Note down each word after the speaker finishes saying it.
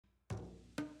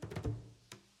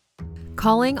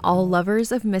calling all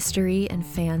lovers of mystery and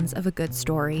fans of a good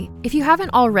story. If you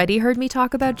haven't already heard me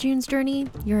talk about June's Journey,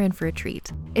 you're in for a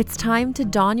treat. It's time to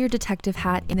don your detective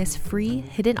hat in this free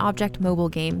hidden object mobile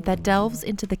game that delves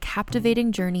into the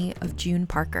captivating journey of June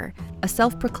Parker, a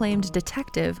self-proclaimed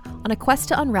detective on a quest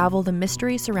to unravel the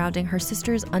mystery surrounding her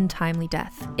sister's untimely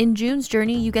death. In June's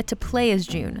Journey, you get to play as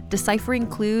June, deciphering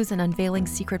clues and unveiling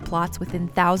secret plots within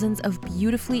thousands of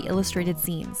beautifully illustrated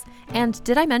scenes. And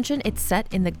did I mention it's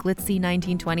set in the glitzy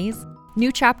 1920s? New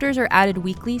chapters are added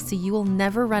weekly, so you will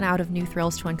never run out of new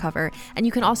thrills to uncover, and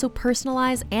you can also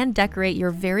personalize and decorate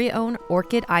your very own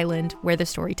Orchid Island where the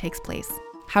story takes place.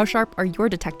 How sharp are your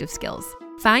detective skills?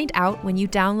 Find out when you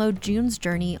download June's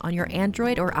Journey on your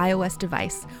Android or iOS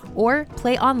device, or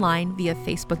play online via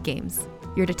Facebook Games.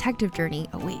 Your detective journey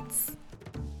awaits.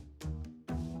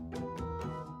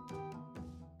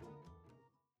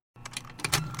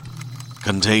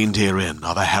 Contained herein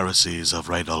are the heresies of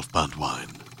Radolf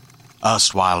Burntwine,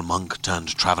 erstwhile monk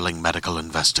turned traveling medical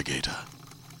investigator.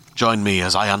 Join me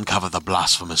as I uncover the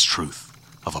blasphemous truth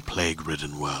of a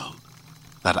plague-ridden world,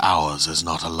 that ours is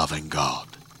not a loving God,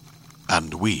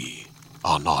 and we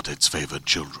are not its favored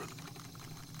children.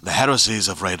 The heresies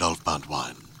of Radolf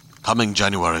Burntwine, coming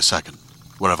January 2nd,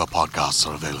 wherever podcasts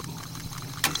are available.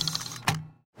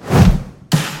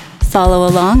 Follow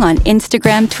along on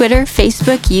Instagram, Twitter,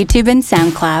 Facebook, YouTube, and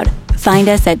SoundCloud. Find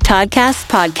us at Toddcast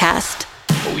Podcast.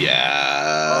 Oh,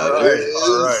 yeah.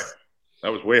 All right.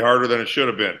 That was way harder than it should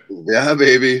have been. Yeah,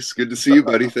 baby. It's good to see you,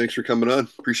 buddy. Thanks for coming on.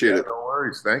 Appreciate it. No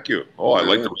worries. Thank you. Oh, I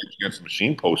like the Rage Against the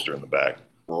Machine poster in the back.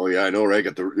 Oh, yeah, I know, right?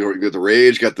 Got the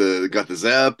Rage, got the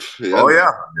Zap. Yeah. Oh, yeah.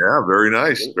 Yeah, very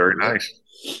nice. Very nice.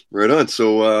 Right on.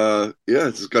 So,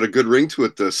 it's got a good ring to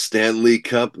it. The Stanley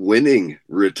Cup winning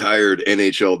retired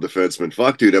NHL defenseman.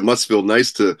 Fuck, dude, it must feel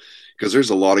nice because there's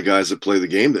a lot of guys that play the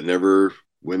game that never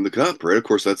win the cup, right? Of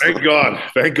course, that's Thank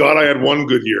God I had one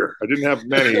good year. I didn't have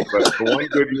many, but the one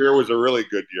good year was a really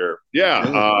good year.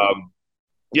 Yeah.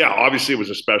 Obviously it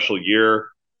was a special year.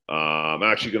 I'm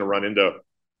actually going to run into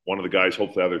one of the guys,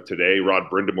 hopefully either today. Rod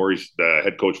Brindamore, he's the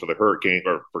head coach for the Hurricane,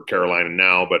 or for Carolina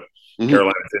now, but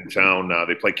Carolina's in town.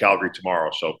 They play Calgary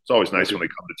tomorrow, so it's always nice when they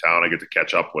come to town. I get to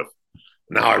catch up with.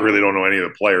 Now I really don't know any of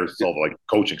the players. It's all like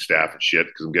coaching staff and shit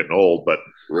because I'm getting old. But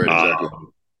right, exactly.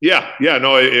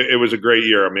 It was a great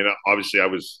year. I mean, obviously, there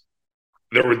was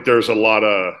a lot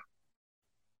of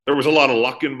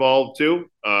luck involved too.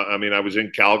 I mean, I was in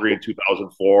Calgary in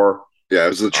 2004. Yeah, it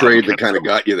was the trade that kind of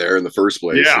got you there in the first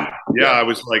place. Yeah. I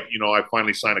was like, I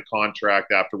finally signed a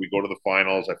contract after we go to the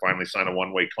finals. I finally signed a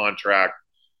one-way contract.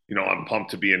 I'm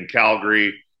pumped to be in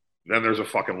Calgary. Then there's a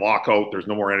fucking lockout. There's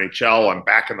no more NHL. I'm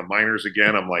back in the minors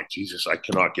again. I'm like, Jesus, I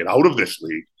cannot get out of this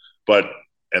league.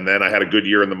 And then I had a good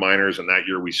year in the minors, and that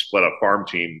year we split a farm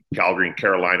team. Calgary and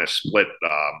Carolina split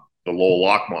the Lowell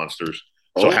Lock Monsters.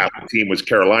 So half the team was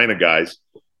Carolina guys,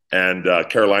 and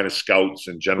Carolina scouts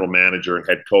and general manager and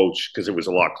head coach, because it was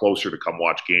a lot closer to come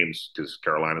watch games because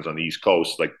Carolina's on the East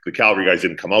Coast. Like the Calgary guys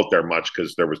didn't come out there much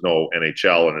because there was no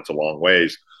NHL and it's a long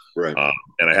ways. Right.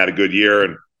 And I had a good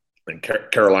year, and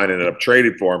Carolina ended up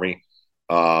trading for me.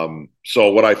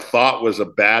 So what I thought was a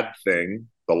bad thing,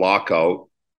 the lockout,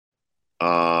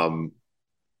 to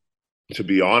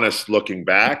be honest, looking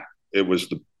back, it was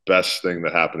the best thing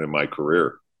that happened in my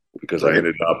career, because I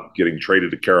ended up getting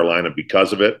traded to Carolina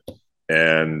because of it.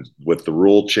 And with the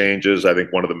rule changes, I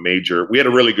think we had a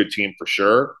really good team for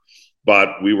sure,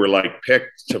 but we were like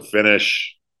picked to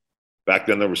finish. Back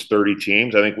then there was 30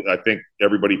 teams. I think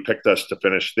everybody picked us to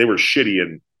finish. They were shitty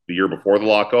in the year before the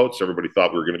lockout, so everybody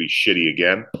thought we were going to be shitty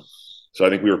again. So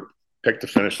I think we were picked to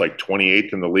finish like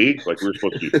 28th in the league. Like we were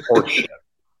supposed to be horseshit.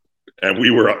 And we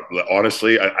were,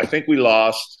 honestly, I think we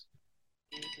lost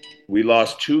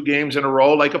 2 games in a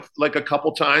row, like a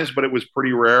couple times, but it was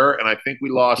pretty rare. And I think we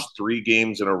lost 3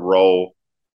 games in a row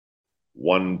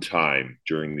one time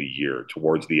during the year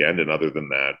towards the end. And other than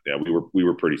that, yeah, we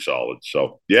were pretty solid.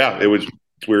 So yeah, it's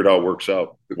weird how it works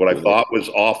out. What I thought was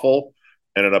awful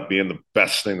ended up being the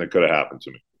best thing that could have happened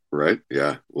to me. Right.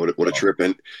 Yeah. What a trip.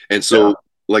 And so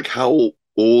like, how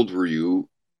old were you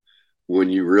when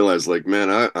you realized, like,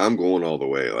 man, I'm going all the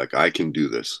way. Like, I can do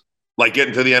this. Like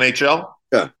getting to the NHL?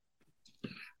 Yeah. You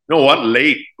know what?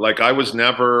 Late. Like I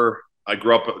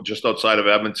grew up just outside of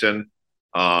Edmonton.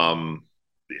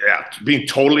 Being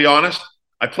totally honest,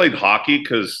 I played hockey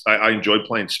because I enjoyed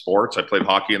playing sports. I played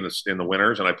hockey in the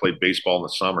winters, and I played baseball in the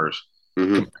summers.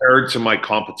 Compared to my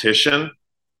competition,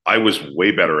 I was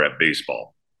way better at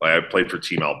baseball. Like I played for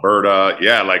Team Alberta.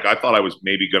 Yeah, like I thought I was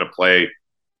maybe going to play,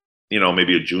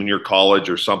 maybe a junior college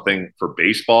or something for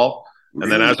baseball. Really?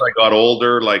 And then as I got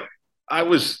older, like I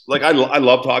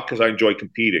loved hockey because I enjoyed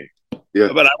competing. Yeah.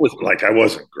 But I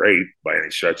wasn't great by any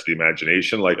stretch of the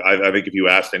imagination. Like, I think if you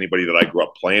asked anybody that I grew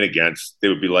up playing against, they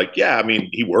would be like, yeah, I mean,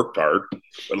 he worked hard,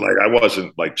 but like, I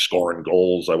wasn't like scoring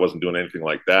goals. I wasn't doing anything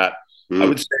like that. I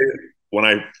would say when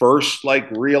I first like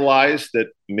realized that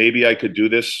maybe I could do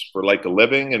this for like a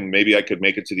living and maybe I could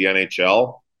make it to the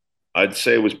NHL, I'd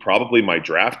say it was probably my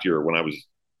draft year when I was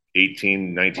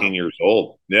 18, 19 years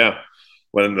old. Yeah.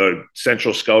 When the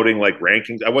central scouting like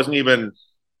rankings, I was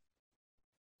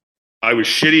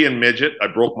shitty in midget. I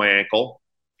broke my ankle.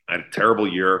 I had a terrible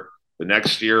year. The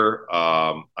next year,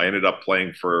 I ended up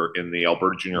playing in the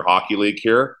Alberta Junior Hockey League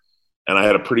here, and I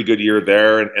had a pretty good year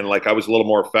there. And like I was a little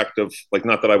more effective. Like,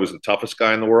 not that I was the toughest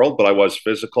guy in the world, but I was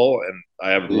physical, and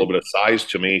I have a little bit of size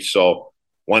to me. So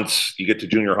once you get to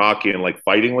junior hockey and like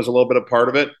fighting was a little bit a part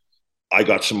of it, I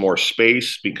got some more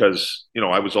space because,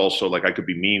 I was also like, I could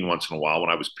be mean once in a while when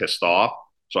I was pissed off.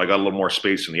 So I got a little more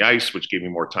space in the ice, which gave me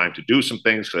more time to do some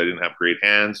things because I didn't have great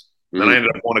hands. Then I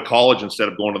ended up going to college instead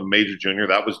of going to the major junior.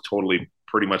 That was totally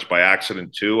pretty much by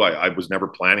accident too. I was never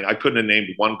planning. I couldn't have named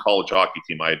one college hockey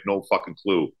team. I had no fucking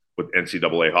clue what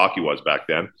NCAA hockey was back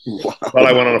then. Wow. But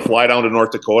I went on a fly down to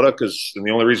North Dakota and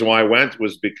the only reason why I went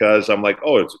was because I'm like,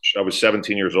 I was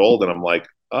 17 years old and I'm like,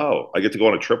 I get to go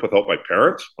on a trip without my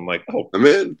parents. I'm like, I'm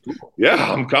in.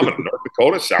 Yeah, I'm coming to North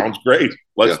Dakota. Sounds great.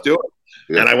 Let's do it.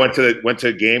 Yeah. And I went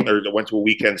to a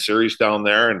weekend series down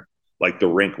there, and like the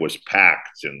rink was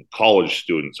packed and college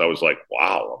students. I was like,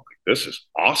 wow, I'm like, this is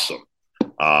awesome.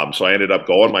 So I ended up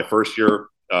going my first year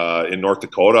in North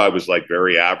Dakota. I was like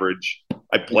very average.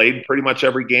 I played pretty much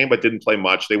every game, but didn't play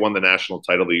much. They won the national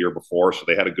title the year before, so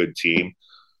they had a good team.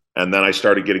 And then I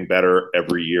started getting better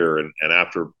every year. And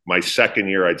after my second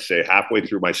year, I'd say halfway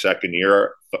through my second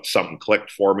year, something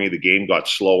clicked for me. The game got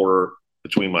slower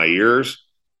between my ears.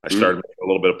 I started making a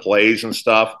little bit of plays and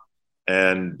stuff.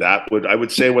 And I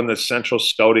would say when the central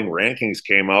scouting rankings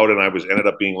came out and I ended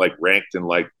up being like ranked in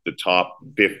like the top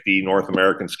 50 North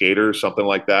American skaters, something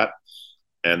like that.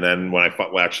 And then when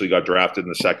I actually got drafted in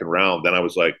the second round, then I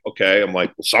was like, okay, I'm like,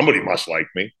 well, somebody must like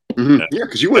me. Yeah.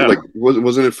 Cause you went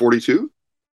wasn't it 42?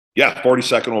 Yeah.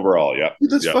 42nd overall. Yeah. Dude,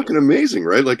 that's fucking amazing,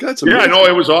 right? Like that's amazing. Yeah, I know,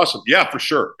 it was awesome. Yeah, for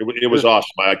sure. It was awesome.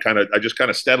 I just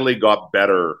kind of steadily got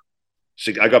better.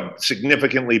 I got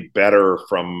significantly better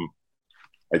from,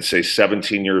 I'd say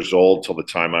 17 years old till the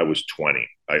time I was 20.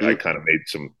 I kind of made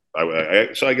some,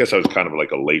 so I guess I was kind of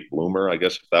like a late bloomer, I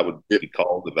guess, if that would be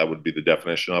called, if that would be the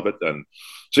definition of it. And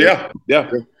so, yeah.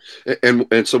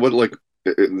 And so what, like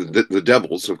the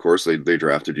Devils, of course, they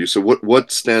drafted you. So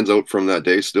what stands out from that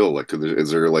day still? Like,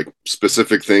 is there like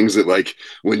specific things that like,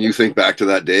 when you think back to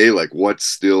that day, like what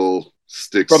still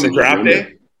sticks from the draft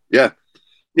day? Yeah.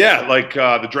 Yeah, like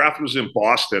the draft was in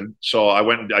Boston, so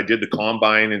I did the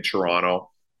combine in Toronto,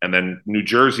 and then New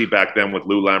Jersey back then with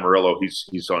Lou Lamoriello.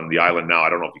 He's on the island now. I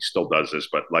don't know if he still does this,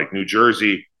 but like New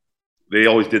Jersey, they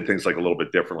always did things like a little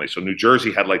bit differently. So New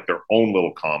Jersey had like their own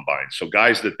little combine. So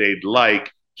guys that they'd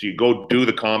like, so you go do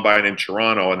the combine in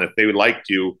Toronto, and if they liked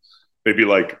you, they'd be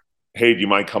like, hey, do you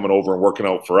mind coming over and working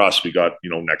out for us? We got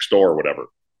next door or whatever.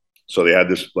 So they had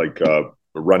this like a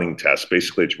running test.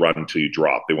 Basically, it's run until you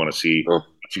drop. They want to see.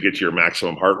 To get to your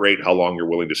maximum heart rate, how long you're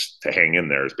willing to hang in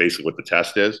there is basically what the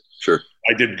test is. Sure.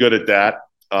 I did good at that.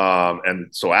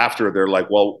 And so after, they're like,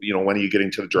 well, when are you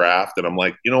getting to the draft? And I'm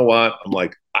like, you know what? I'm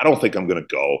like, I don't think I'm going to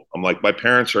go. I'm like, my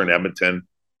parents are in Edmonton.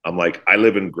 I'm like, I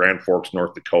live in Grand Forks,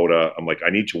 North Dakota. I'm like, I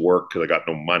need to work because I got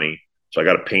no money. So I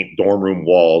got to paint dorm room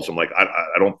walls. I'm like,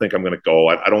 I don't think I'm going to go.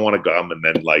 I don't want to come and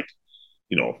then like,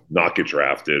 not get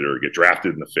drafted or get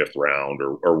drafted in the 5th round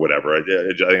or whatever. I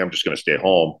think I'm just going to stay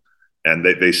home. And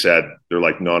they said, they're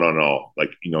like, no.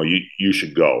 Like, you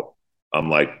should go.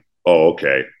 I'm like, oh,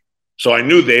 okay. So I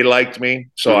knew they liked me.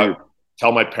 So I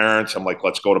tell my parents, I'm like,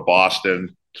 let's go to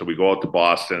Boston. So we go out to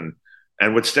Boston.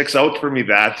 And what sticks out for me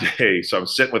that day, so I'm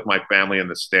sitting with my family in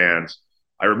the stands.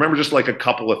 I remember just like a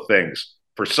couple of things.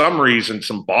 For some reason,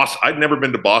 I'd never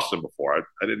been to Boston before.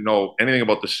 I didn't know anything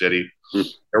about the city.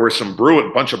 There were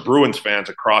a bunch of Bruins fans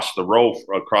across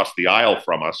the aisle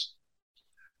from us.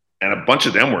 And a bunch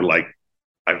of them were like,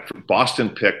 Boston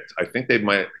picked, I think I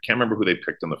can't remember who they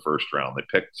picked in the first round.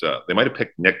 They might have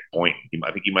picked Nick Point.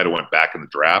 I think he might have went back in the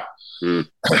draft.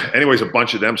 Anyways, a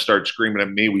bunch of them started screaming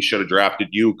at me, we should have drafted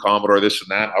you, Commodore, this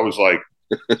and that. I was like,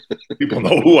 people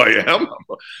know who I am.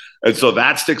 And so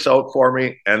that sticks out for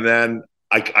me. And then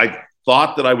I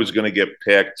thought that I was going to get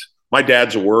picked. My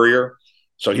dad's a Warrior.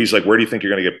 So he's like, where do you think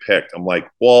you're going to get picked? I'm like,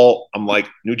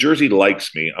 New Jersey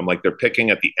likes me. I'm like, they're picking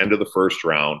at the end of the first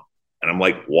round. And I'm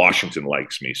like, Washington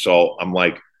likes me. So I'm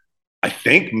like, I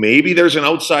think maybe there's an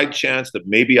outside chance that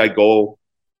maybe I go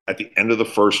at the end of the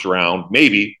first round,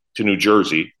 maybe to New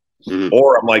Jersey.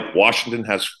 Or I'm like, Washington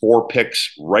has 4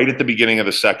 picks right at the beginning of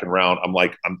the second round. I'm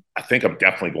like, I think I'm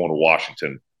definitely going to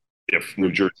Washington if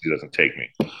New Jersey doesn't take me.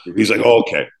 He's like, oh,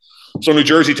 okay. So New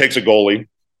Jersey takes a goalie,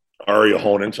 Ari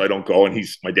Ahonen, so I don't go. And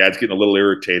my dad's getting a little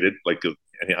irritated.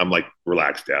 And I'm like,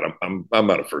 relax, Dad. I'm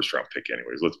not a first round pick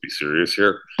anyways. Let's be serious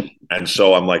here. And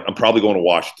so I'm like, I'm probably going to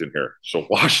Washington here. So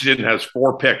Washington has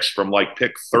 4 picks from like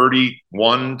pick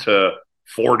 31 to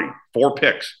 40, 4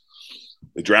 picks.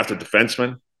 They drafted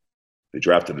defenseman. They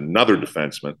drafted another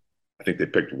defenseman. I think they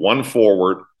picked 1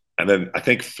 forward. And then I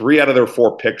think 3 out of their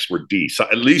 4 picks were D. So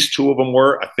at least 2 of them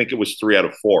were. I think it was 3 out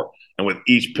of 4. And with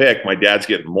each pick, my dad's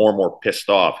getting more and more pissed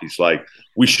off. He's like,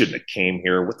 we shouldn't have came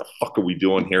here. What the fuck are we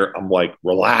doing here? I'm like,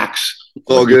 relax.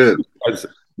 All good.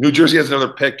 New Jersey has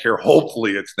another pick here.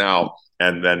 Hopefully it's now.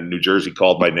 And then New Jersey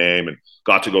called my name and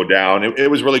got to go down.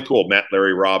 It was really cool. Met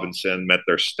Larry Robinson, met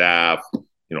their staff,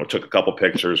 took a couple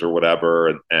pictures or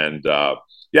whatever. And I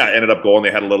ended up going.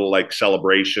 They had a little like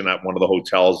celebration at one of the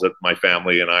hotels that my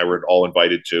family and I were all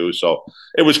invited to. So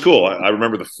it was cool. I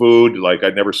remember the food. Like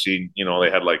I'd never seen,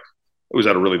 they had like, it was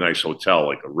at a really nice hotel,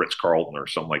 like a Ritz-Carlton or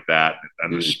something like that.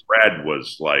 And the spread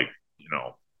was like,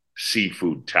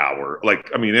 seafood tower.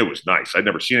 Like, I mean, it was nice. I'd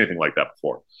never seen anything like that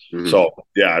before. So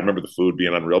yeah, I remember the food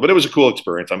being unreal, but it was a cool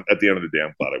experience. I'm at the end of the day,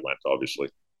 I'm glad I went, obviously.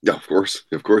 Yeah, of course.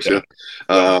 Yeah.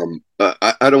 I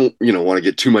don't, want to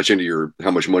get too much into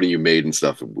how much money you made and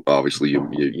stuff. Obviously, you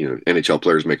NHL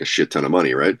players make a shit ton of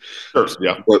money, right? Sure.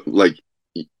 Yeah. But like,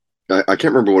 I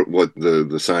can't remember what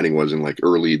the signing was in like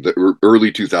early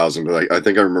 2000, but I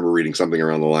think I remember reading something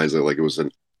around the lines that like it was a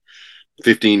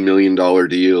 $15 million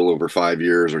deal over 5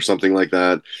 years or something like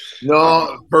that.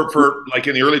 No, for like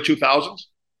in the early 2000s.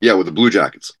 Yeah, with the Blue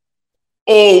Jackets.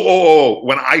 Oh,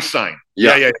 when I signed.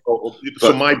 Yeah. So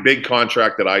but my big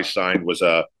contract that I signed was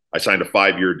I signed a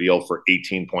 5-year deal for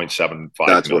 18.75.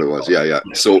 That's what it was. Yeah.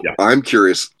 So I'm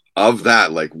curious of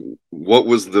that. Like, what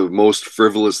was the most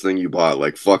frivolous thing you bought?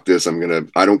 Like, fuck this.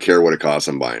 I don't care what it costs.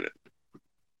 I'm buying it.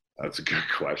 That's a good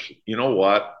question. You know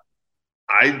what?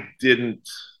 I'm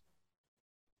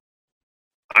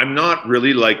not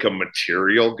really like a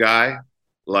material guy.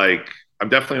 Like, I'm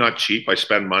definitely not cheap. I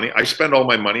spend money. I spend all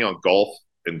my money on golf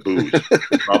and booze,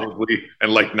 probably,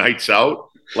 and like nights out.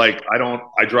 Like,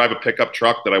 I drive a pickup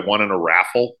truck that I won in a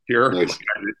raffle here. Nice.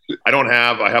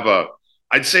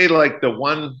 I'd say like the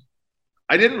one,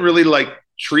 I didn't really like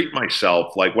treat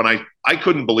myself. Like when I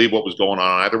couldn't believe what was going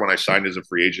on either when I signed as a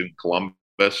free agent in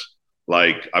Columbus.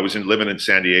 Like I was living in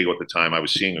San Diego at the time. I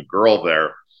was seeing a girl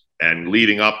there, and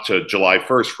leading up to July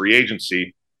 1st free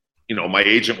agency, my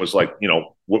agent was like,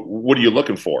 what are you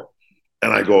looking for?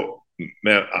 And I go,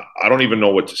 man, I don't even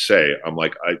know what to say. I'm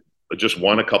like, I just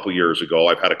won a couple years ago.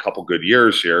 I've had a couple good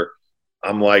years here.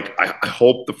 I'm like, I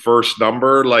hope the first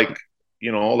number, like a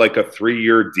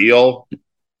 3-year deal,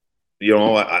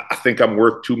 I think I'm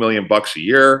worth $2 million a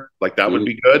year. Like that would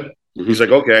be good. He's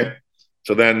like, okay.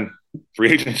 So then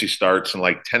free agency starts, and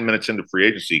like 10 minutes into free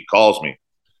agency, he calls me.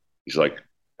 He's like,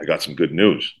 I got some good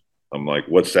news. I'm like,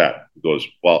 what's that? He goes,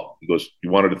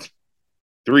 you wanted a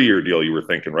 3-year deal you were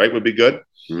thinking, right? Would be good.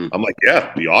 I'm like,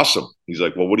 yeah, be awesome. He's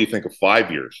like, well, what do you think of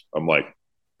 5 years? I'm like,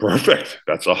 perfect.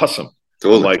 That's awesome.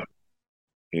 Totally. I'm like,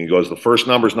 and he goes, the first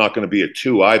number is not going to be a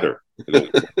 2 either. I go,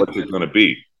 what's it going to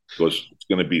be? He goes, it's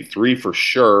going to be 3 for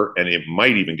sure, and it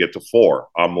might even get to 4.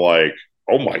 I'm like,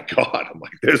 oh my God. I'm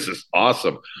like, this is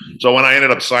awesome. So when I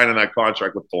ended up signing that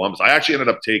contract with Columbus, I actually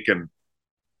haven't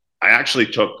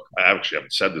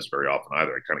said this very often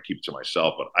either. I kind of keep it to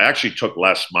myself, but I actually took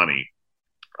less money.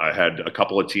 I had a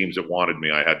couple of teams that wanted me.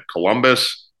 I had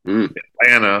Columbus,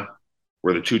 Atlanta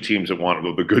were the 2 teams that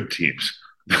wanted the good teams.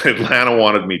 Atlanta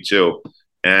wanted me too.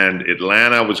 And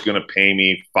Atlanta was going to pay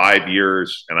me 5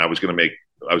 years, and I was going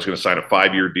to sign a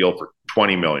 5-year deal for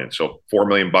 $20 million. So $4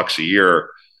 million a year.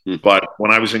 But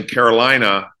when I was in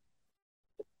Carolina,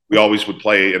 we always would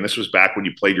play, and this was back when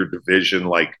you played your division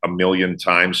like a million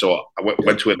times. So I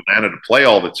went to Atlanta to play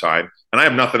all the time. And I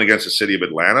have nothing against the city of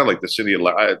Atlanta. Like the city of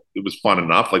Atlanta, it was fun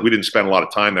enough. Like we didn't spend a lot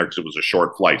of time there because it was a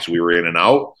short flight. So we were in and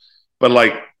out. But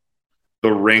like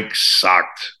the rink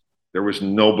sucked. There was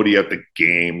nobody at the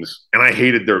games. And I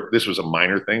hated this was a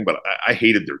minor thing, but I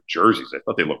hated their jerseys. I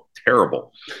thought they looked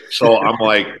terrible. So I'm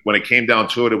like, when it came down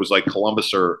to it, it was like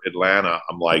Columbus or Atlanta.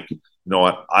 I'm like, you know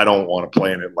what? I don't want to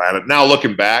play in Atlanta. Now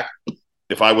looking back,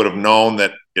 if I would have known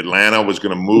that Atlanta was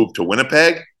going to move to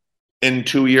Winnipeg in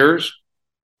 2 years,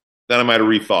 then I might have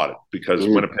rethought it because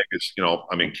Winnipeg is,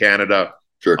 I'm in Canada.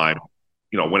 Sure.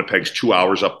 Winnipeg's 2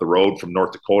 hours up the road from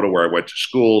North Dakota where I went to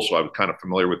school. So I'm kind of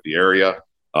familiar with the area.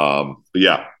 But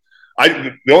yeah,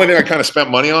 The only thing I kind of spent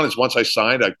money on is once I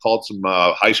signed, I called some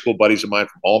high school buddies of mine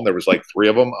from home. There was like 3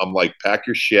 of them. I'm like, pack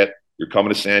your shit. You're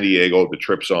coming to San Diego. The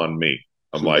trip's on me.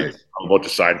 I'm like, I'm about to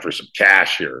sign for some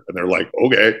cash here. And they're like,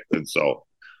 okay. And so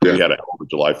we had a hell of a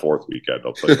July 4th weekend.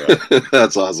 I'll tell you that.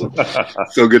 That's awesome.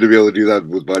 So good to be able to do that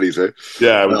with buddies, eh?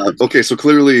 Yeah. Okay, so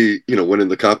clearly, winning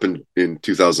the cup in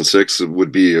 2006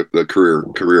 would be a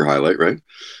career highlight, right?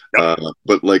 Yep.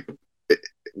 But like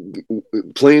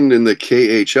playing in the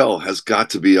KHL has got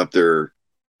to be up there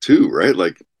too, right?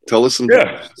 Like, tell us some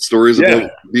stories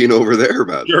about being over there,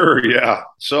 man. Sure, yeah.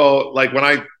 So, like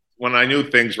when I knew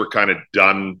things were kind of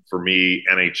done for me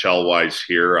NHL wise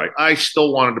here, I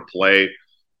still wanted to play,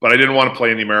 but I didn't want to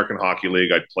play in the American Hockey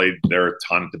League. I played there a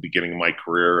ton at the beginning of my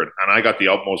career, and I got the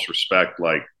utmost respect.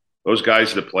 Like those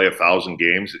guys that play 1,000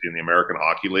 games in the American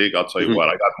Hockey League, I'll tell you what,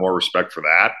 I got more respect for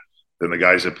that than the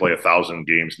guys that play 1,000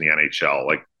 games in the NHL.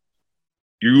 Like,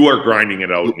 you are grinding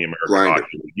it out in the American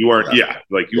Hockey League. You are,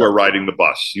 you are riding the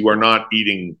bus. You are not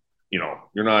eating,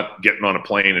 you're not getting on a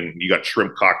plane and you got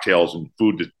shrimp cocktails and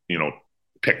food to,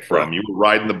 pick from. You are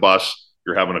riding the bus.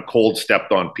 You're having a cold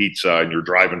stepped on pizza and you're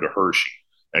driving to Hershey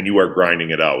and you are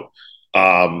grinding it out.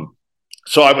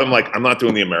 So I'm like, I'm not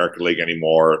doing the American League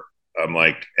anymore. I'm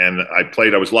like, and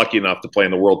I was lucky enough to play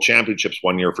in the World Championships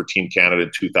one year for Team Canada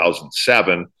in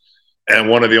 2007. And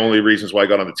one of the only reasons why I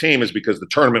got on the team is because the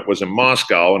tournament was in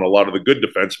Moscow and a lot of the good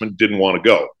defensemen didn't want to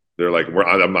go. They're like,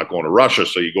 I'm not going to Russia.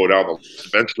 So you go down.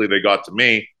 Eventually they got to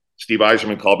me. Steve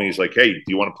Yzerman called me. He's like, hey, do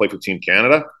you want to play for Team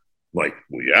Canada? I'm like,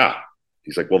 well, yeah.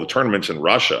 He's like, well, the tournament's in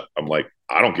Russia. I'm like,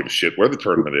 I don't give a shit where the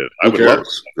tournament is. I would love it.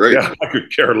 Great. Yeah, I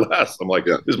could care less. I'm like,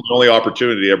 this is my only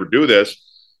opportunity to ever do this.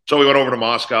 So we went over to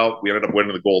Moscow. We ended up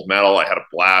winning the gold medal. I had a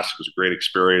blast. It was a great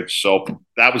experience. So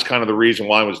that was kind of the reason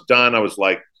why I was done. I was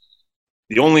like,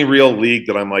 the only real league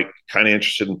that I'm like kind of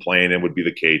interested in playing in would be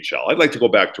the KHL. I'd like to go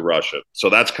back to Russia. So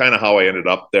that's kind of how I ended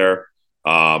up there.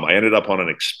 I ended up on an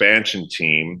expansion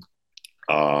team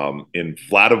in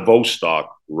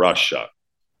Vladivostok, Russia.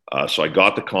 So I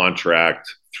got the contract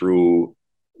through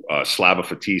Slava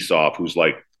Fetisov, who's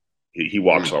like, he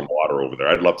walks on water over there.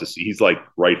 I'd love to see, he's like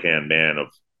right-hand man of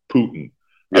Putin.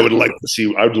 I would love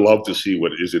to see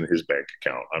what is in his bank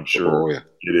account. I'm sure it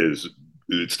is.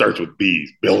 It starts with B's,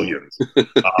 billions. But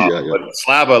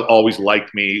Slava always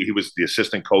liked me. He was the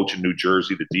assistant coach in New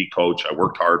Jersey, the D coach. I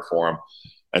worked hard for him.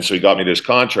 And so he got me this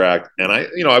contract. And I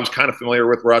was kind of familiar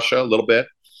with Russia a little bit.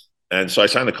 And so I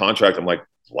signed the contract. I'm like,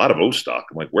 Vladivostok.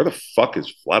 I'm like, where the fuck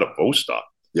is Vladivostok?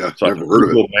 Yeah, so I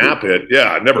Google map it.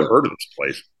 Yeah, I've never heard of this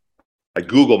place. I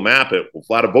Google map it. Well,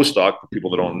 Vladivostok, for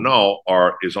people that don't know,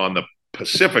 is on the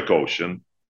Pacific Ocean,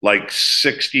 like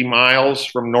 60 miles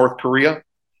from North Korea.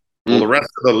 Well, the rest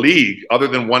of the league, other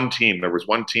than one team, there was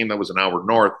one team that was an hour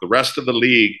north. The rest of the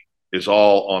league is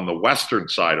all on the western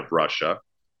side of Russia.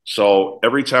 So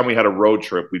every time we had a road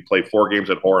trip, we play 4 games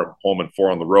at home and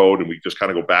 4 on the road, and we just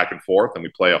kind of go back and forth, and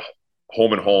we play a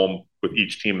home and home with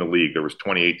each team in the league. There was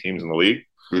 28 teams in the league.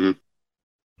 Mm-hmm.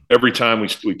 Every time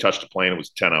we touched a plane, it was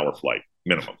a 10-hour flight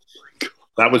minimum.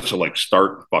 That was to like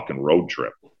start the fucking road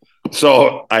trip.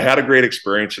 So I had a great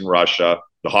experience in Russia.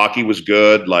 The hockey was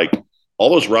good. Like, all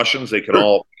those Russians, they can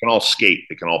all skate,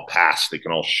 they can all pass, they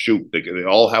can all shoot, they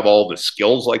all have all the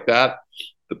skills like that.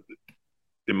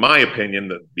 In my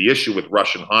opinion, the issue with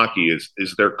Russian hockey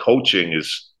is their coaching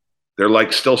they're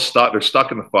like still stuck. They're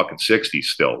stuck in the fucking 60s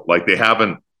still. Like they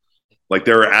haven't, like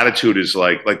their attitude is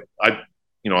like I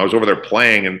was over there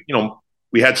playing, and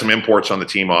we had some imports on the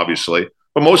team, obviously,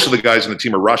 but most of the guys on the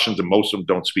team are Russians, and most of them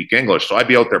don't speak English. So I'd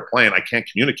be out there playing, I can't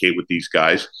communicate with these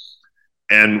guys,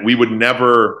 and we would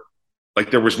never. Like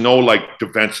there was no like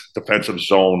defensive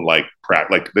zone, like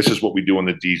this is what we do in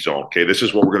the D zone. Okay. This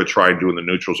is what we're going to try and do in the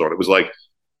neutral zone. It was like,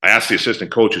 I asked the assistant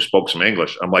coach who spoke some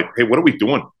English. I'm like, hey, what are we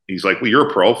doing? He's like, well, you're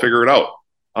a pro, figure it out.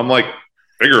 I'm like,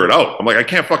 figure it out. I'm like, I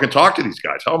can't fucking talk to these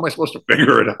guys. How am I supposed to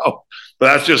figure it out? But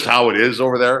that's just how it is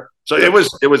over there. So it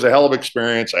was a hell of an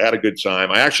experience. I had a good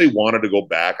time. I actually wanted to go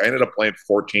back. I ended up playing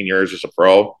 14 years as a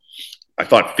pro. I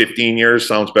thought 15 years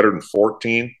sounds better than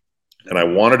 14. And I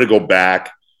wanted to go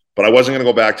back. But I wasn't going to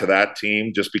go back to that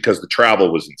team just because the travel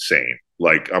was insane.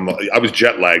 Like I was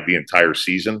jet lagged the entire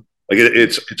season. Like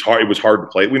it's hard. It was hard to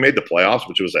play. We made the playoffs,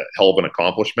 which was a hell of an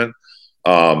accomplishment.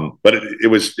 But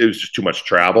it was just too much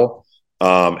travel.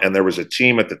 And there was a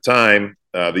team at the time.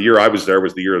 The year I was there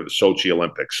was the year of the Sochi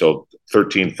Olympics. So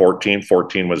 13,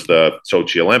 14 was the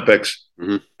Sochi Olympics.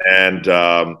 Mm-hmm.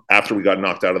 And after we got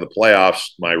knocked out of the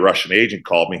playoffs, my Russian agent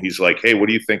called me. He's like, hey, what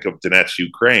do you think of Donetsk,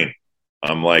 Ukraine?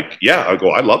 I'm like, yeah. I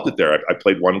go, I loved it there. I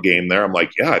played one game there. I'm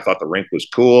like, yeah, I thought the rink was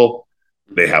cool.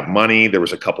 They have money. There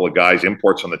was a couple of guys,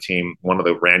 imports on the team. One of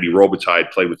the Randy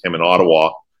Robitaille played with him in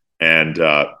Ottawa, and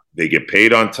they get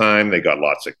paid on time. They got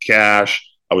lots of cash.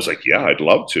 I was like, yeah, I'd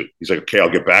love to. He's like, okay, I'll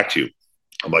get back to you.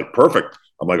 I'm like, perfect.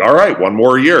 I'm like, all right, one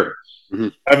more year. Mm-hmm.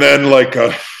 And then like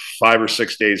 5 or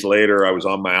 6 days later, I was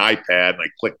on my iPad and I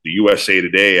clicked the USA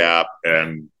Today app,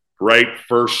 and right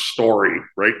first story,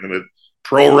 right in the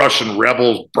pro-Russian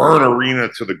rebels burn arena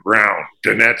to the ground,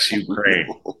 Donetsk, Ukraine.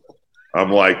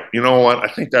 I'm like, you know what?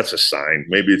 I think that's a sign.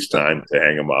 Maybe it's time to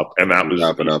hang them up. And that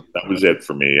was it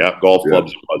for me. Yeah, golf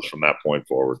clubs was from that point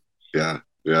forward.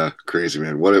 Yeah, crazy,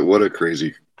 man. What a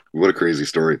crazy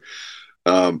story.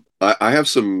 I have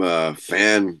some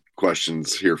fan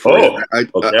questions here for you.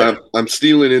 I'm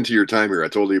stealing into your time here. I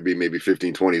told you it'd be maybe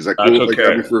 15, 20. Is that cool? That's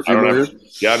okay. Like, for a few more?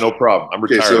 Yeah, no problem. I'm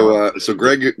retired. So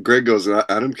Greg goes, and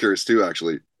I'm curious too,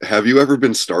 actually. Have you ever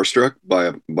been starstruck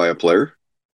by a player?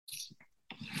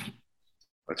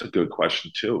 That's a good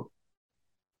question too.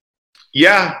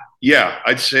 Yeah.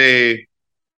 I'd say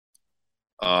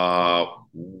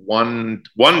one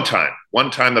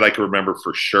time that I can remember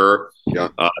for sure. Yeah.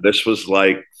 This was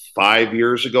like 5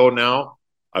 years ago now.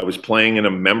 I was playing in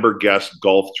a member guest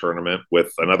golf tournament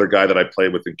with another guy that I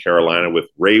played with in Carolina, with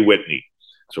Ray Whitney.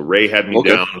 So Ray had me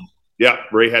down. Yeah,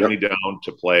 Ray had me down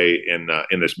to play in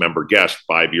this member guest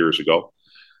 5 years ago.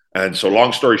 And so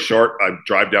long story short, I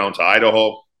drive down to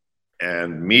Idaho.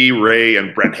 And me, Ray,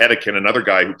 and Brent Hedican, another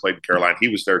guy who played in Carolina, he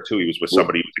was there too. He was with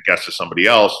somebody, he was a guest of somebody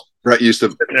else. Brett used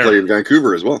to play in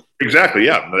Vancouver as well. Exactly,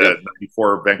 yeah.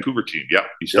 Before Vancouver team. Yeah,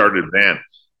 he started in Van.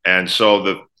 And so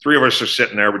the three of us are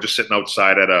sitting there. We're just sitting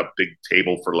outside at a big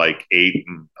table for like 8,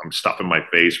 and I'm stuffing my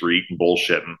face. We're eating,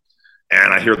 bullshitting.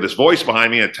 And I hear this voice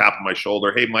behind me, a tap on my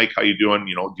shoulder. Hey, Mike, how you doing?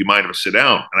 You know, do you mind if I sit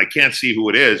down? And I can't see who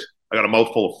it is. I got a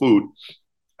mouthful of food.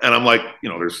 And I'm like, you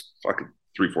know, there's fucking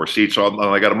 3-4 seats. So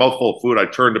I got a mouthful of food. I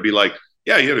turned to be like,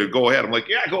 yeah, go ahead. I'm like,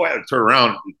 yeah, go ahead. I turn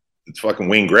around. It's fucking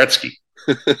Wayne Gretzky.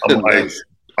 I'm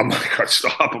like, I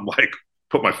stop. I'm like,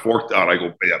 put my fork down. I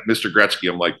go, yeah, Mr.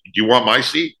 Gretzky. I'm like, do you want my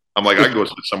seat? I'm like, I can go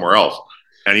sit somewhere else.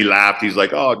 And he laughed. He's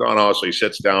like, oh, no. So he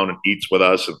sits down and eats with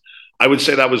us. And I would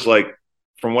say that was like,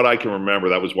 from what I can remember,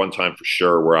 that was one time for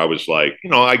sure where I was like, you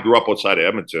know, I grew up outside of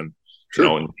Edmonton,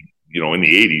 in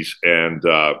the 80s. And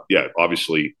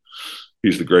obviously,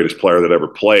 he's the greatest player that ever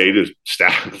played, his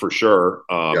stat for sure,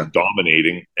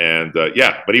 dominating. And but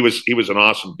he was an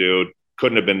awesome dude.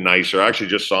 Couldn't have been nicer. I actually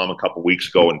just saw him a couple weeks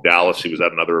ago in Dallas. He was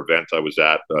at another event I was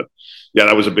at. But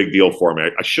that was a big deal for me.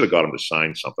 I should have got him to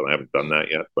sign something. I haven't done that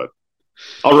yet, but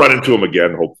I'll run into him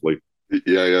again, hopefully.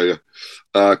 Yeah.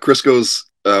 Chris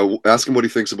goes, ask him what he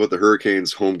thinks about the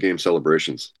Hurricanes' home game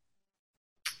celebrations.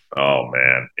 Oh,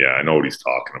 man. Yeah, I know what he's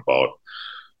talking about.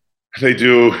 They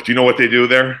do. Do you know what they do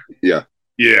there? Yeah.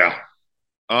 Yeah.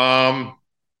 On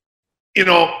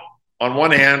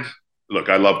one hand, look,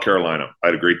 I love Carolina. I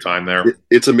had a great time there.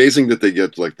 It's amazing that they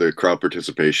get like the crowd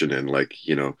participation and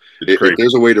if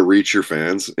there's a way to reach your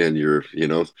fans and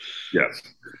yes.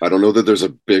 I don't know that there's a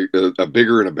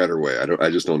bigger and a better way. I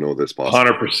just don't know this possible.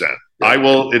 100%. Yeah. I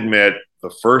will admit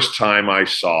the first time I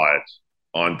saw it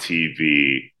on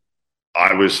TV,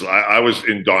 I was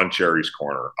in Don Cherry's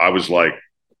corner. I was like,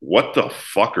 what the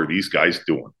fuck are these guys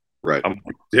doing? Right. I'm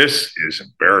like, this is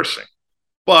embarrassing.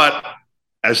 But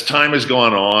as time has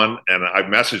gone on, and I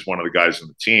messaged one of the guys on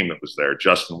the team that was there,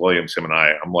 Justin Williams, him and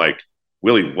I'm like,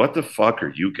 Willie, what the fuck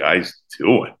are you guys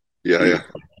doing? Yeah. Like,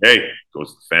 hey,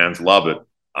 goes, the fans love it.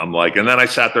 I'm like, and then I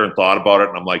sat there and thought about it,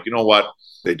 and I'm like, you know what?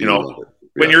 They do love it. Yeah.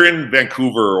 When you're in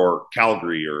Vancouver or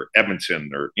Calgary or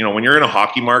Edmonton, or when you're in a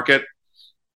hockey market,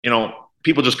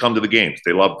 people just come to the games.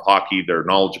 They love hockey. They're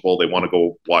knowledgeable. They want to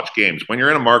go watch games. When you're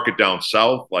in a market down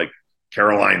south, like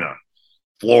Carolina,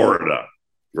 Florida,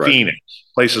 Phoenix,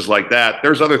 places like that,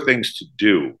 there's other things to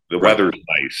do. The weather's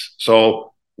nice.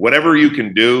 So whatever you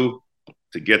can do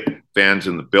to get fans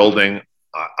in the building,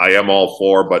 I am all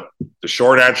for. But the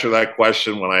short answer to that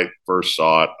question, when I first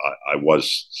saw it, I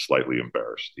was slightly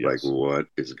embarrassed. Yes. Like, what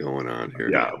is going on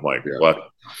here? Yeah, I'm like, what?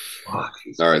 Fuck.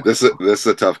 All right, this is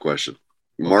a tough question.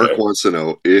 Mark wants to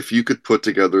know if you could put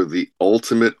together the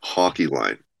ultimate hockey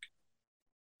line,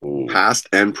 past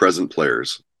and present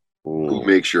players, who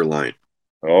makes your line?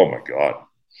 Oh my God.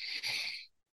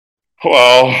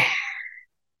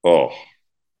 Well,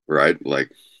 right. Like,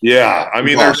 yeah, I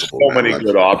mean, there's so many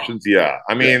good options. Yeah.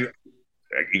 I mean,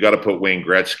 you got to put Wayne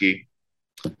Gretzky.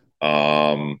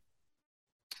 I'll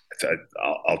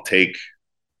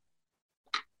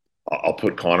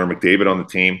put Connor McDavid on the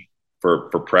team for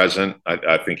present.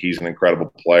 I think he's an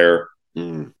incredible player.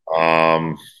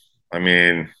 I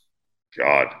mean,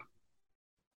 God,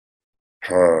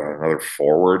 another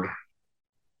forward.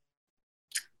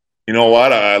 You know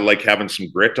what? I like having some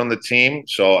grit on the team.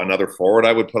 So another forward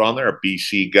I would put on there, a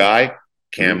BC guy,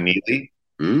 Cam Neely.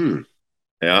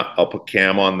 Yeah, I'll put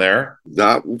Cam on there.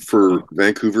 That, for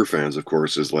Vancouver fans, of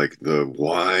course, is like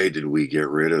why did we get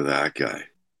rid of that guy?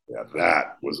 Yeah,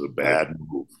 that was a bad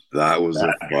move. That was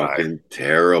a fucking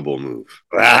terrible move.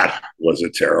 That was a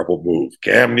terrible move.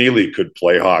 Cam Neely could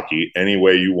play hockey any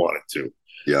way you wanted to.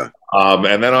 Yeah.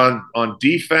 And then on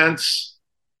defense,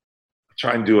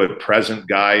 try and do a present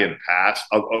guy and past.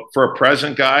 For a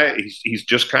present guy, he's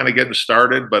just kind of getting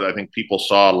started, but I think people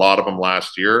saw a lot of him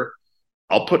last year.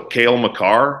 I'll put Cale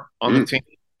Makar on the team.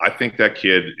 I think that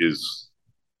kid is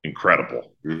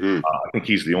incredible. I think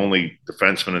he's the only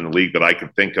defenseman in the league that I can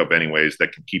think of anyways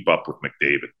that can keep up with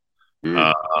McDavid.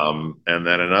 And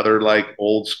then another like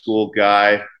old school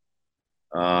guy.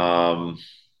 You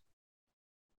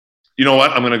know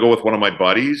what? I'm going to go with one of my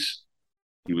buddies.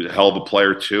 He was a hell of a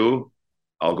player too.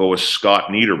 I'll go with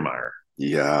Scott Niedermayer.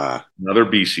 Yeah. Another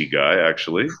BC guy,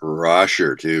 actually.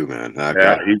 Crusher too, man. That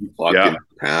guy fucking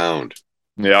pound.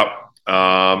 Yep.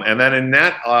 And then in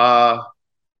net,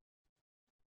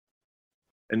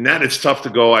 it's tough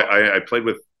to go. I played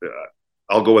with,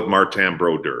 I'll go with Martin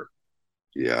Brodeur.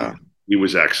 Yeah. He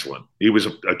was excellent. He was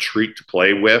a treat to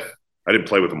play with. I didn't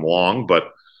play with him long,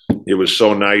 but it was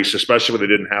so nice, especially when they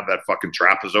didn't have that fucking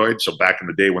trapezoid. So back in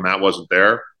the day when that wasn't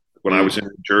there, when I was in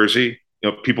New Jersey,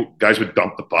 you know, guys would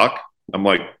dump the puck. I'm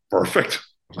like, perfect.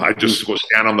 I just go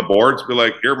stand on the boards, be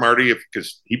like, here, Marty,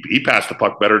 because he passed the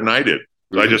puck better than I did.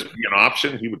 So I just be an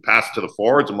option. He would pass it to the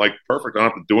forwards. I'm like, perfect. I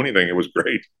don't have to do anything. It was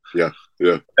great. Yeah.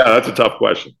 That's a tough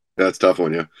question. That's a tough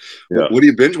one. Yeah. What are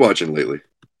you binge watching lately?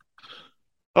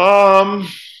 You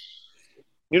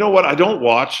know what? I don't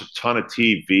watch a ton of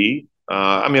TV.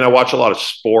 I mean, I watch a lot of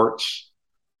sports.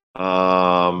 You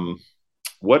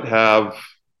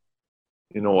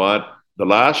know what? The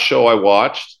last show I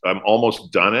watched, I'm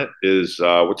almost done it, is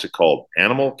what's it called?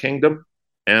 Animal Kingdom?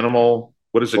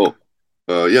 What is it?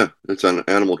 Yeah, it's on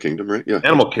Animal Kingdom, right? Yeah.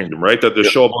 Animal Kingdom, right? The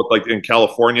show about like in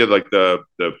California, like the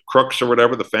Crooks or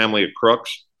whatever, the family of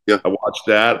Crooks. Yeah. I watched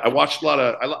that. I watched a lot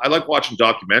of, I like watching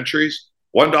documentaries.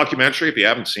 One documentary, if you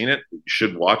haven't seen it, you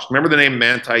should watch. Remember the name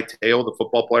Manti Te'o, the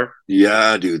football player?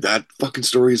 Yeah, dude, that fucking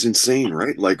story is insane,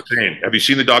 right? Like, insane. Have you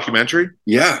seen the documentary?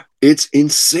 Yeah, it's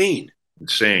insane.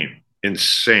 Insane.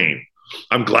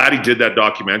 I'm glad he did that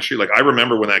documentary. Like, I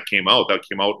remember when that came out. That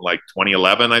came out in like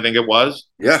 2011, I think it was.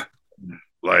 Yeah.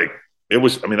 Like, it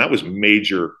was, I mean, that was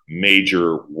major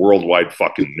worldwide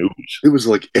fucking news. It was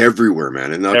like everywhere,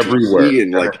 man. And everywhere.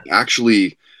 And like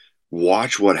actually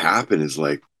watch what happened is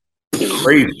like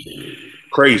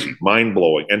crazy,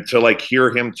 mind-blowing. And to like hear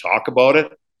him talk about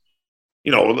it,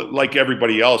 you know, like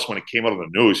everybody else, when it came out of the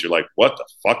news, you're like, what the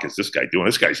fuck is this guy doing?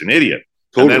 This guy's an idiot.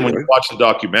 Totally, and then when you watch the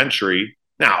documentary,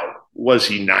 now, was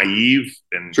he naive?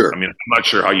 And sure. I mean, I'm not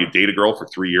sure how you date a girl for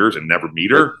 3 years and never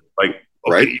meet her. Like,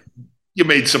 okay, right? You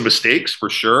made some mistakes for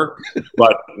sure.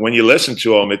 But when you listen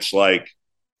to him, it's like,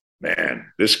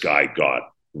 man, this guy got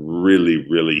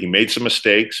really, he made some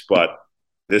mistakes, but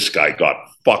this guy got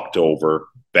fucked over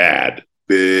bad.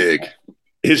 Big.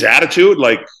 His attitude,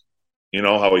 like, you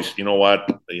know, how he's, you know what,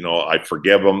 you know, I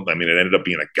forgive him. I mean, it ended up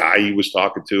being a guy he was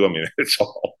talking to. I mean, it's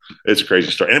a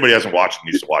crazy story. Anybody who hasn't watched it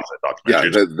needs to watch that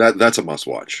documentary. Yeah, that's a must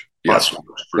watch. Must watch,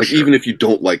 like sure. Even if you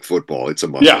don't like football, it's a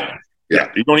must watch.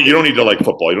 Yeah. You don't need to like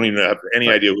football. You don't even have any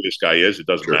idea who this guy is. It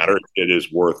doesn't matter. It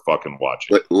is worth fucking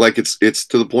watching. Like it's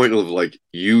to the point of like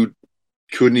you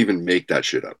couldn't even make that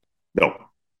shit up. No.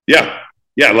 Yeah.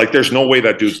 Like there's no way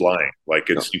that dude's lying. Like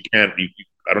it's you can't.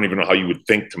 I don't even know how you would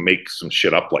think to make some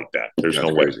shit up like that. There's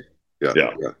no way.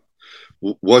 Yeah.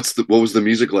 What was the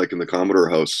music like in the Commodore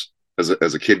house as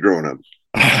a kid growing up?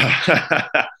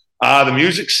 The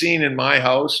music scene in my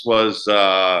house was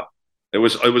it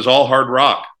was all hard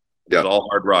rock. It was all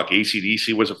hard rock.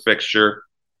 AC/DC was a fixture.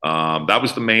 That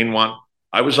was the main one.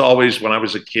 I was always, when I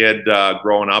was a kid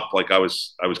growing up, like I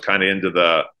was kind of into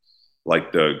the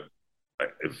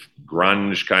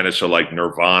grunge kind of, so like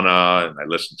Nirvana, and I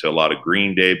listened to a lot of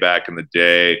Green Day back in the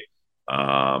day.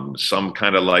 Some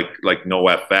kind of like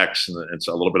NoFX and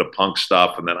so a little bit of punk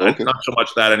stuff, and then not so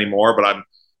much that anymore. But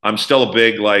I'm still a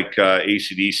big like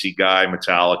AC/DC guy,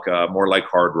 Metallica, more like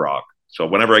hard rock. So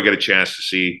whenever I get a chance to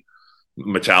see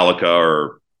Metallica,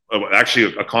 or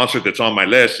actually a concert that's on my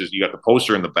list, is you got the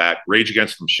poster in the back, Rage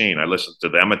Against the Machine. I listened to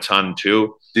them a ton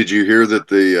too. Did you hear that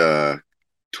the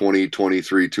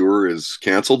 2023 tour is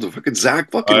canceled? The fucking Zach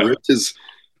fucking ripped his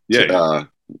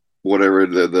whatever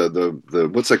the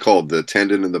what's that called, the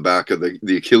tendon in the back of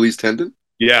the Achilles tendon.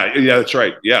 Yeah, that's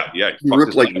right. Yeah. He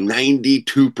ripped like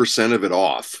 92% of it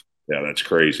off. Yeah, that's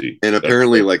crazy. And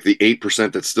apparently, like the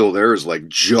 8% that's still there is like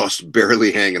just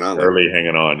barely hanging on. Barely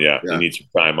hanging on. Yeah. You need some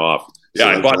time off. Yeah,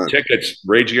 I bought tickets.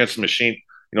 Rage Against the Machine.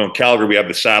 You know, in Calgary, we have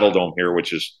the Saddle Dome here,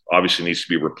 which is obviously needs to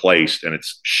be replaced, and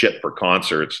it's shit for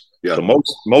concerts. Yeah. So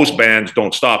most bands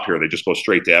don't stop here; they just go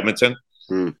straight to Edmonton.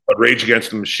 But Rage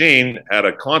Against the Machine had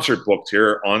a concert booked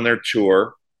here on their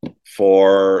tour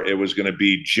for, it was going to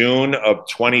be June of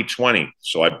 2020.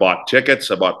 So I bought tickets.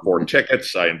 I bought 4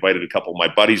 tickets. I invited a couple of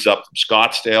my buddies up from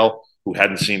Scottsdale who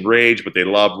hadn't seen Rage, but they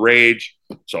love Rage.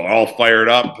 So all fired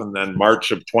up. And then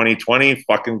March of 2020,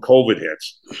 fucking COVID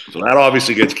hits. So that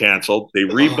obviously gets canceled. They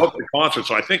rebooked the concert.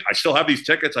 So I think I still have these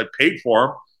tickets. I paid for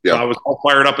them. Yeah. So I was all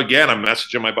fired up again. I'm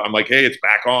messaging I'm like, hey, it's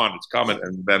back on. It's coming.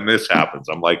 And then this happens.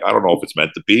 I'm like, I don't know if it's meant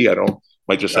to be.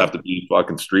 Might just have to be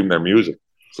fucking stream their music.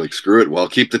 It's like, screw it. Well,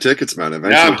 keep the tickets, man.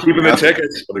 Eventually, I'm keeping the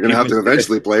tickets. They're going to have to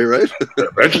eventually play, right?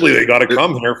 Eventually, they got to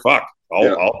come here. Fuck.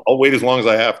 I'll wait as long as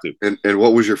I have to. And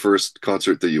what was your first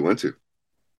concert that you went to?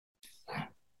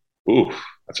 Ooh,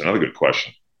 that's another good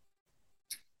question.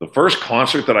 The first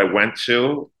concert that I went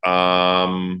to,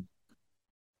 the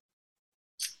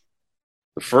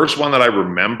first one that I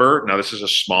remember, now this is a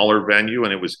smaller venue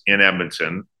and it was in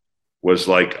Edmonton, was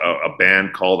like a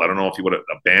band called, I don't know if you would have,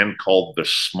 a band called The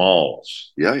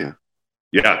Smalls. Yeah.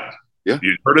 You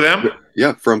heard of them?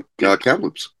 Yeah, from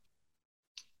Kamloops.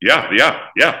 Yeah.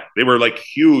 They were like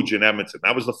huge in Edmonton.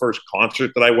 That was the first concert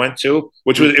that I went to,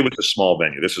 it was a small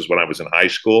venue. This is when I was in high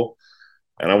school.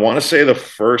 And I want to say the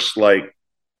first like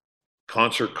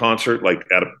concert like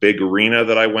at a big arena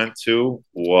that I went to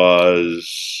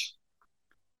was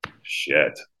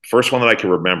first one that I can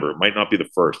remember. It might not be the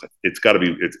first. It's got to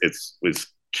be. It was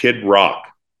Kid Rock.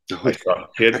 I saw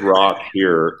Kid Rock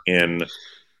here in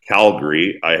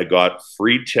Calgary. I had got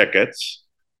free tickets,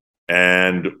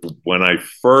 and when I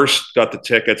first got the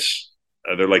tickets,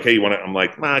 they're like, "Hey, you want to?" I'm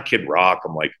like, "Nah, Kid Rock."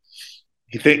 I'm like,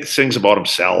 he sings about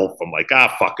himself. I'm like,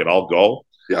 fuck it, I'll go.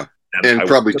 Yeah, and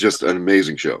probably just an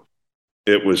amazing show.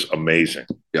 It was amazing.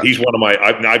 Yeah. He's one of my.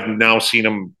 I've now seen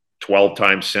him 12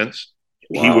 times since.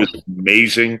 Wow. He was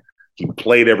amazing. He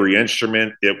played every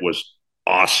instrument. It was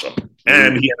awesome.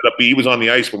 And he was on the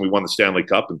ice when we won the Stanley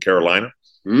Cup in Carolina.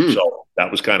 So that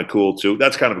was kind of cool too.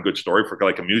 That's kind of a good story for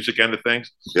like a music end of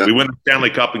things. Yeah. We win the Stanley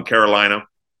Cup in Carolina.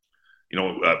 You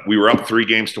know, we were up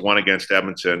 3-1 against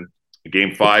Edmonton.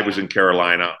 Game 5 was in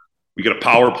Carolina. We get a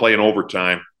power play in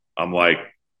overtime. I'm like,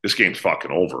 this game's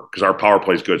fucking over because our power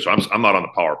play is good. So I'm not on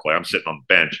the power play. I'm sitting on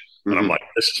the bench. And I'm like,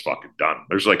 this is fucking done.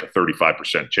 There's like a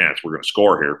 35% chance we're going to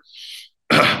score here.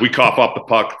 We cough up the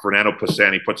puck. Fernando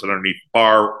Pisani puts it underneath the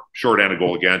bar. Short end of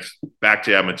goal against. Back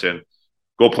to Edmonton.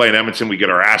 Go play in Edmonton. We get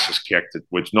our asses kicked,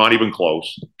 which not even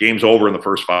close. Game's over in the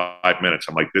first 5 minutes.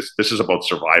 I'm like, this is about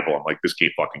survival. I'm like, this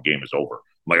fucking game is over.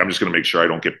 I'm like, I'm just going to make sure I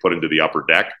don't get put into the upper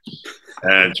deck.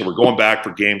 And so we're going back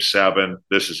for game 7.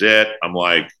 This is it. I'm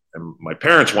like, and my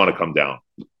parents want to come down.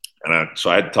 And so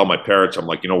I had to tell my parents, I'm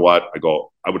like, you know what? I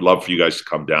go, I would love for you guys to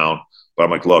come down. But I'm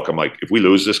like, look, if we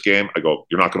lose this game, I go,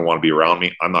 you're not going to want to be around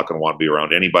me. I'm not going to want to be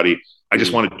around anybody. I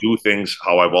just want to do things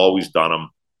how I've always done them.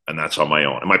 And that's on my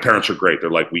own. And my parents are great.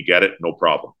 They're like, we get it. No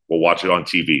problem. We'll watch it on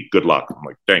TV. Good luck. I'm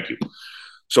like, thank you.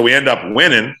 So we end up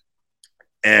winning.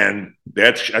 And they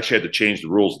actually had to change the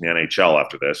rules in the NHL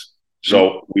after this.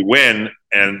 So we win.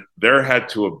 And there had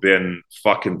to have been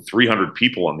fucking 300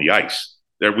 people on the ice.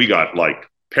 There we got like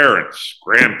parents,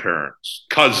 grandparents,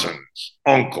 cousins,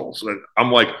 uncles.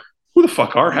 I'm like, who the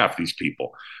fuck are half these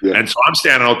people? Yeah. And so I'm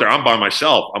standing out there. I'm by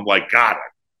myself. I'm like, God, I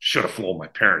should have flown my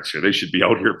parents here. They should be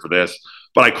out here for this.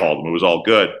 But I called them. It was all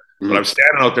good. But I'm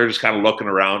standing out there just kind of looking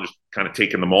around, just kind of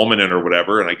taking the moment in or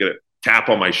whatever. And I get a tap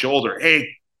on my shoulder. Hey,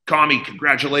 Commie,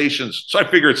 congratulations. So I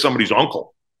figure it's somebody's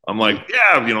uncle. I'm like,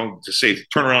 yeah,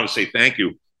 turn around and say thank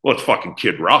you. Well, it's fucking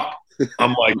Kid Rock.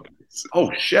 I'm like,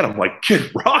 oh shit. I'm like, Kid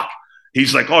Rock.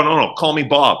 He's like, oh, no, call me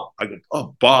Bob. I go,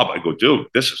 oh, Bob. I go, dude,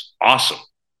 this is awesome.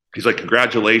 He's like,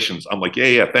 congratulations. I'm like,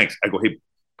 yeah, thanks. I go, hey,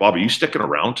 Bob, are you sticking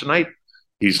around tonight?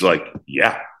 He's like,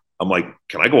 yeah. I'm like,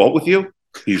 can I go out with you?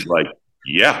 He's like,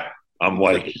 yeah. I'm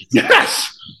like,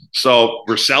 yes. So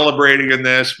we're celebrating in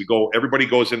this. Everybody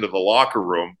goes into the locker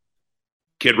room.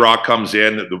 Kid Rock comes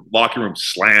in. The locker room's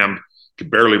slammed, can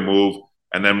barely move.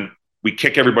 And then we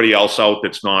kick everybody else out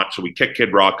that's not. So we kick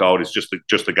Kid Rock out. It's just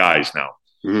the guys now.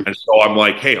 And so I'm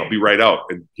like, hey, I'll be right out.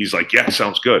 And he's like, yeah,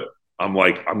 sounds good. I'm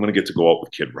like, I'm going to get to go out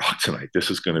with Kid Rock tonight.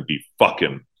 This is going to be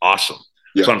fucking awesome.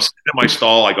 Yeah. So I'm sitting in my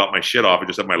stall. I got my shit off. I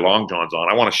just have my long johns on.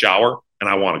 I want to shower and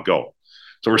I want to go.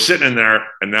 So we're sitting in there,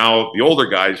 and now the older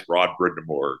guys, Rod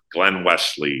Bridnemore, Glenn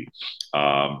Wesley,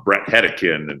 Brett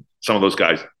Hedekin, and some of those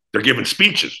guys, they're giving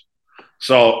speeches.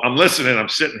 So I'm listening, I'm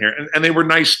sitting here, and they were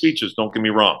nice speeches, don't get me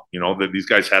wrong. These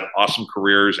guys had awesome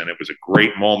careers, and it was a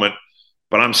great moment.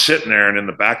 But I'm sitting there, and in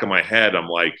the back of my head, I'm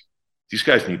like, these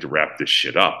guys need to wrap this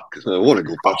shit up. I want to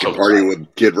go fucking party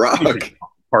with Kid Rock.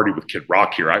 Party with Kid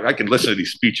Rock here. I can listen to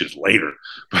these speeches later.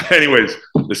 But anyways,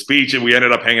 the speech, and we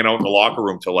ended up hanging out in the locker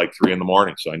room till like 3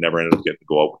 a.m. So I never ended up getting to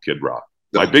go out with Kid Rock.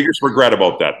 My biggest regret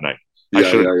about that night. I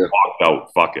should have walked out.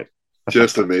 Fuck it.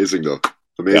 Just amazing, though.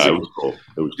 Amazing. Yeah, it was cool.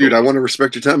 Dude, cool. I want to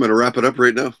respect your time. I'm going to wrap it up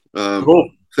right now. Cool.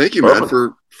 Thank you, man,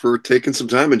 for taking some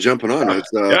time and jumping on.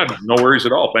 No worries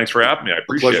at all. Thanks for having me. I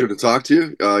appreciate it. Pleasure to talk to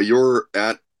you. You're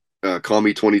at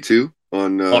CallMe22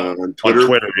 on Twitter. On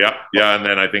Twitter, yeah. And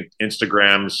then I think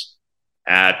Instagram's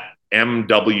at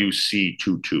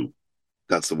MWC22.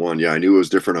 That's the one. Yeah, I knew it was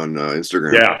different on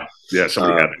Instagram. Yeah.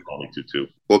 Somebody had to call me too.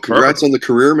 Well, congrats on the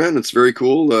career, man. It's very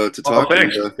cool to talk.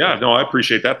 Thanks. I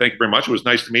appreciate that. Thank you very much. It was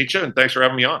nice to meet you, and thanks for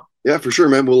having me on. Yeah, for sure,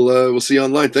 man. We'll see you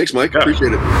online. Thanks, Mike.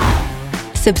 Appreciate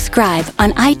it. Subscribe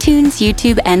on iTunes,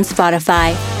 YouTube, and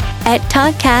Spotify at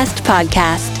Toddcast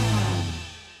Podcast.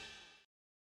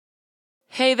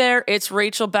 Hey there, it's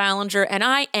Rachel Ballinger, and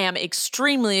I am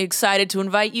extremely excited to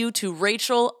invite you to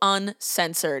Rachel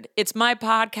Uncensored. It's my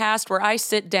podcast where I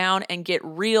sit down and get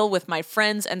real with my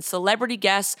friends and celebrity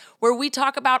guests, where we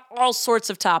talk about all sorts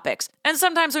of topics. And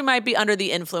sometimes we might be under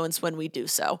the influence when we do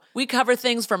so. We cover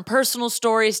things from personal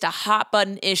stories to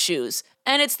hot-button issues.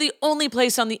 And it's the only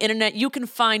place on the internet you can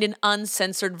find an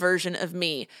uncensored version of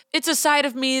me. It's a side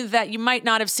of me that you might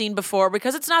not have seen before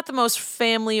because it's not the most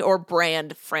family or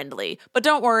brand friendly. But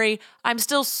don't worry, I'm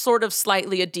still sort of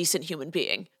slightly a decent human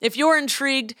being. If you're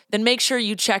intrigued, then make sure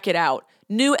you check it out.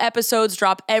 New episodes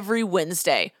drop every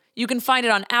Wednesday. You can find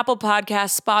it on Apple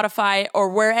Podcasts, Spotify, or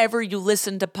wherever you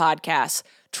listen to podcasts.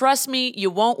 Trust me, you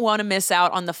won't want to miss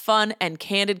out on the fun and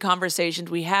candid conversations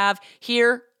we have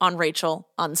here on Rachel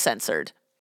Uncensored.